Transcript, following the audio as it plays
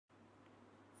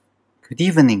Good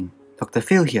evening, Dr.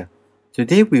 Phil here.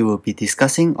 Today we will be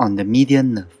discussing on the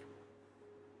median nerve.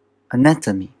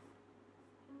 Anatomy.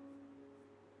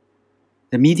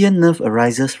 The median nerve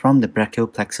arises from the brachial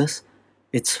plexus.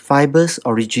 Its fibers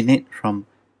originate from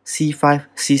C5,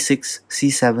 C6,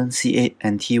 C7, C8,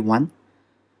 and T1.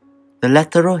 The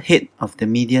lateral head of the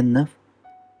median nerve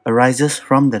arises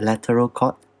from the lateral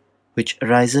cord, which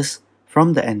arises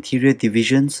from the anterior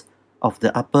divisions of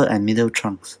the upper and middle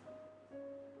trunks.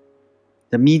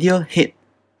 The medial head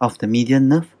of the median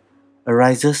nerve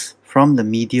arises from the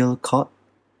medial cord,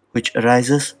 which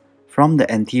arises from the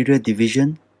anterior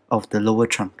division of the lower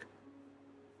trunk.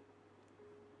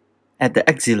 At the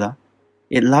axilla,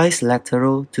 it lies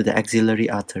lateral to the axillary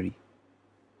artery.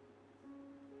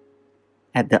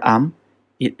 At the arm,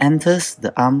 it enters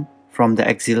the arm from the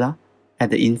axilla at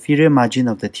the inferior margin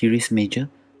of the teres major.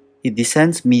 It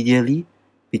descends medially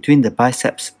between the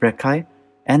biceps brachii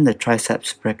and the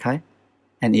triceps brachii,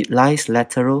 and it lies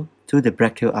lateral to the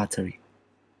brachial artery.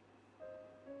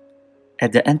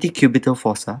 At the antecubital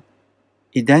fossa,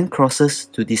 it then crosses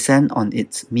to descend on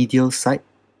its medial side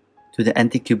to the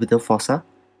antecubital fossa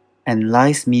and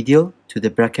lies medial to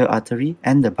the brachial artery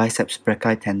and the biceps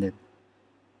brachii tendon.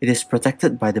 It is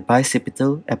protected by the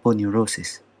bicipital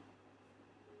aponeurosis.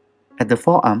 At the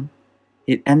forearm,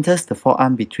 it enters the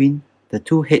forearm between the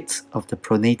two heads of the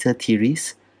pronator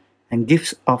teres and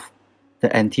gives off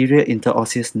the anterior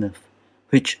interosseous nerve,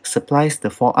 which supplies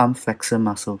the forearm flexor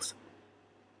muscles.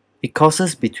 It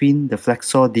courses between the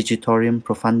flexor digitorum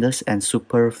profundus and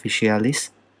superficialis.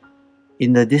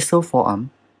 In the distal forearm,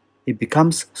 it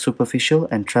becomes superficial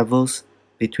and travels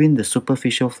between the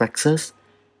superficial flexors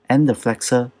and the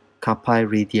flexor carpi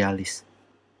radialis.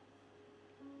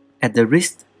 At the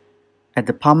wrist, at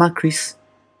the palmar crease,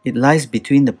 it lies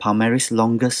between the palmaris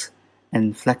longus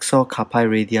and flexor carpi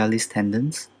radialis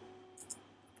tendons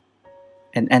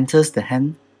and enters the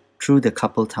hand through the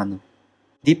carpal tunnel,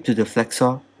 deep to the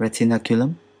flexor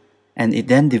retinaculum, and it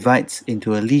then divides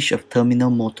into a leash of terminal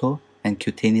motor and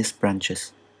cutaneous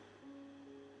branches.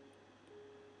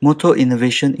 Motor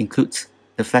innervation includes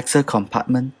the flexor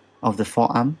compartment of the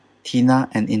forearm, tena,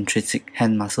 and intrinsic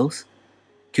hand muscles,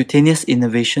 cutaneous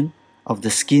innervation of the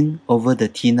skin over the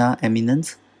tena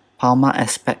eminence, palmar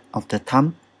aspect of the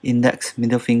thumb, index,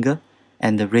 middle finger,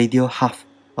 and the radial half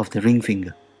of the ring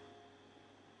finger.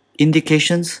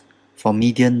 Indications for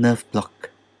median nerve block.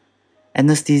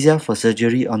 Anesthesia for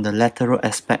surgery on the lateral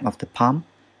aspect of the palm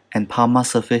and palmar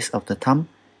surface of the thumb,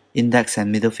 index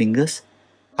and middle fingers,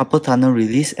 carpal tunnel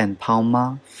release and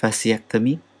palmar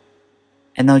fasciectomy,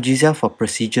 analgesia for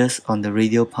procedures on the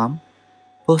radial palm,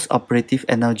 post-operative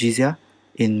analgesia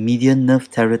in median nerve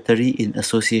territory in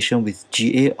association with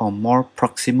GA or more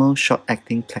proximal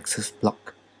short-acting plexus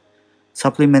block,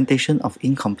 supplementation of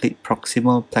incomplete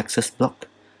proximal plexus block.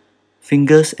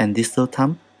 Fingers and distal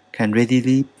thumb can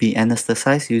readily be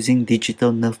anesthetized using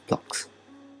digital nerve blocks.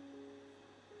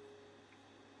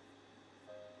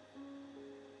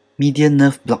 Median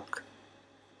nerve block.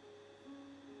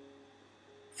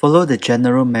 Follow the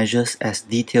general measures as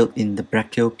detailed in the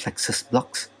brachial plexus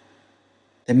blocks.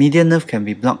 The median nerve can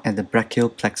be blocked at the brachial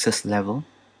plexus level.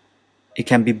 It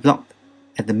can be blocked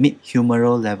at the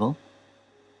mid-humeral level.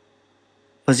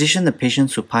 Position the patient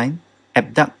supine.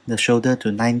 Abduct the shoulder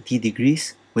to 90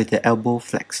 degrees with the elbow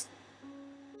flexed.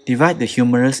 Divide the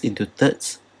humerus into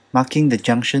thirds, marking the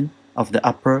junction of the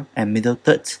upper and middle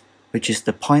thirds, which is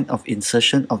the point of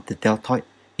insertion of the deltoid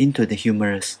into the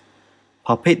humerus.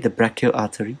 Palpate the brachial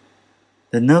artery.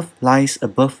 The nerve lies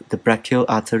above the brachial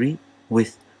artery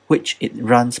with which it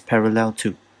runs parallel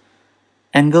to.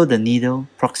 Angle the needle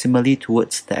proximally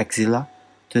towards the axilla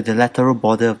to the lateral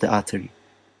border of the artery.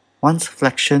 Once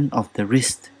flexion of the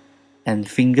wrist and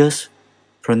fingers,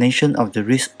 pronation of the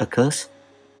wrist occurs,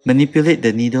 manipulate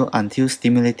the needle until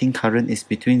stimulating current is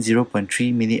between 0.3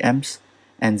 mA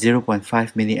and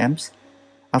 0.5 mA.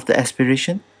 After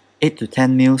aspiration, 8 to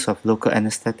 10 mL of local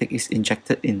anesthetic is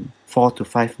injected in 4 to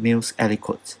 5 mL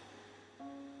aliquots.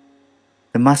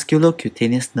 The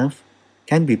musculocutaneous nerve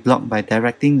can be blocked by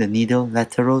directing the needle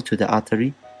lateral to the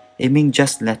artery, aiming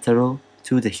just lateral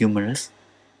to the humerus.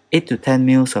 8 to 10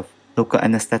 mL of local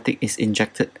anesthetic is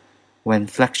injected when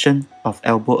flexion of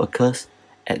elbow occurs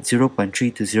at 0.3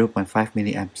 to 0.5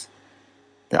 mA.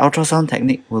 The ultrasound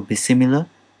technique will be similar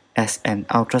as an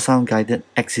ultrasound-guided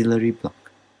axillary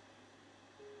block.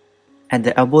 At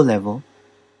the elbow level,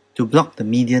 to block the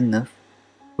median nerve,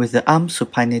 with the arm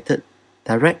supinated,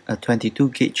 direct a 22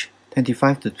 gauge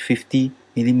 25 to 50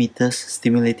 mm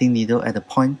stimulating needle at a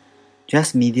point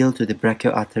just medial to the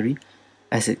brachial artery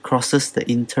as it crosses the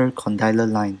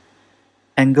intercondylar line.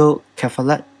 Angle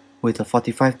cephalad with a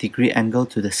 45-degree angle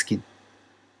to the skin.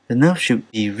 The nerve should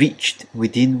be reached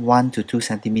within 1 to 2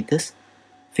 centimeters.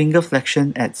 Finger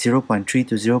flexion at 0.3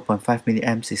 to 0.5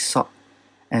 mA is sought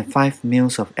and 5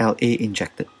 mL of LA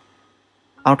injected.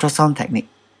 Ultrasound technique.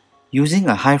 Using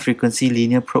a high-frequency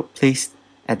linear probe placed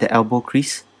at the elbow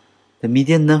crease, the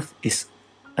median nerve is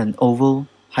an oval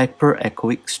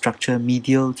hyperechoic structure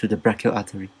medial to the brachial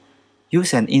artery.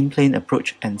 Use an in-plane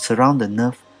approach and surround the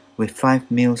nerve with 5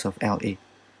 mL of LA.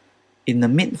 In the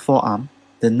mid-forearm,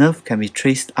 the nerve can be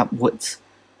traced upwards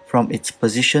from its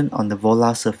position on the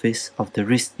volar surface of the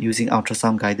wrist using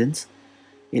ultrasound guidance.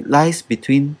 It lies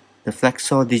between the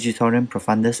flexor digitorum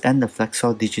profundus and the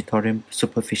flexor digitorum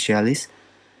superficialis.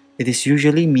 It is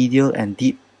usually medial and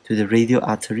deep to the radial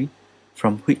artery,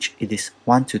 from which it is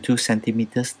 1 to 2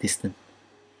 centimeters distant.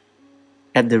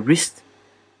 At the wrist,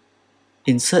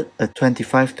 insert a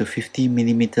 25 to 50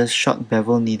 mm short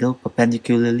bevel needle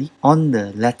perpendicularly on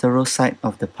the lateral side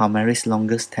of the palmaris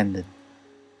longus tendon,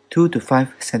 2 to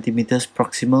 5 cm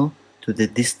proximal to the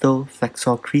distal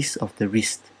flexor crease of the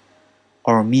wrist,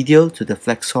 or medial to the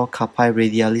flexor carpi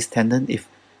radialis tendon if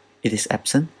it is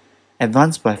absent.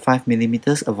 Advance by 5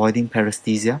 mm avoiding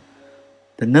paresthesia.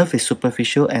 The nerve is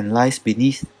superficial and lies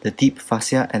beneath the deep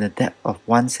fascia at a depth of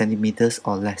 1 cm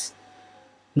or less.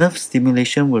 Nerve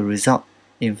stimulation will result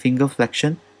in finger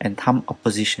flexion and thumb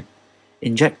opposition.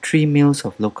 Inject 3 mL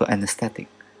of local anesthetic.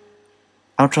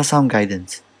 Ultrasound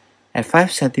guidance. At 5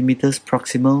 cm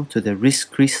proximal to the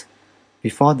wrist crease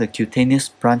before the cutaneous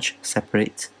branch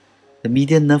separates, the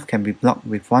median nerve can be blocked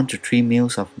with 1 to 3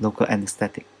 mL of local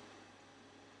anesthetic.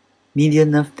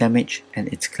 Median nerve damage and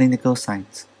its clinical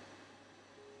signs.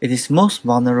 It is most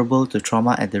vulnerable to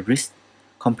trauma at the wrist.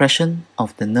 Compression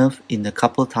of the nerve in the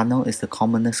carpal tunnel is the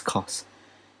commonest cause.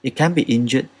 It can be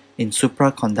injured in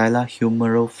supracondylar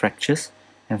humeral fractures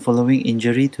and following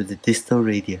injury to the distal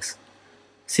radius.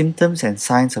 Symptoms and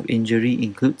signs of injury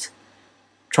include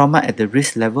trauma at the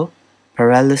wrist level,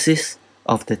 paralysis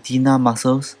of the thenar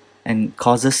muscles and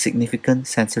causes significant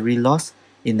sensory loss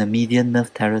in the median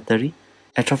nerve territory.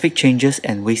 Atrophic changes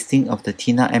and wasting of the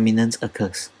thenar eminence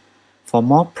occurs. For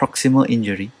more proximal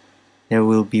injury, there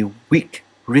will be weak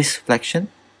wrist flexion,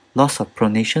 loss of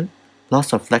pronation,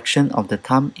 loss of flexion of the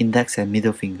thumb, index and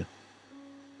middle finger.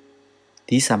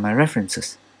 These are my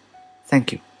references.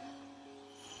 Thank you.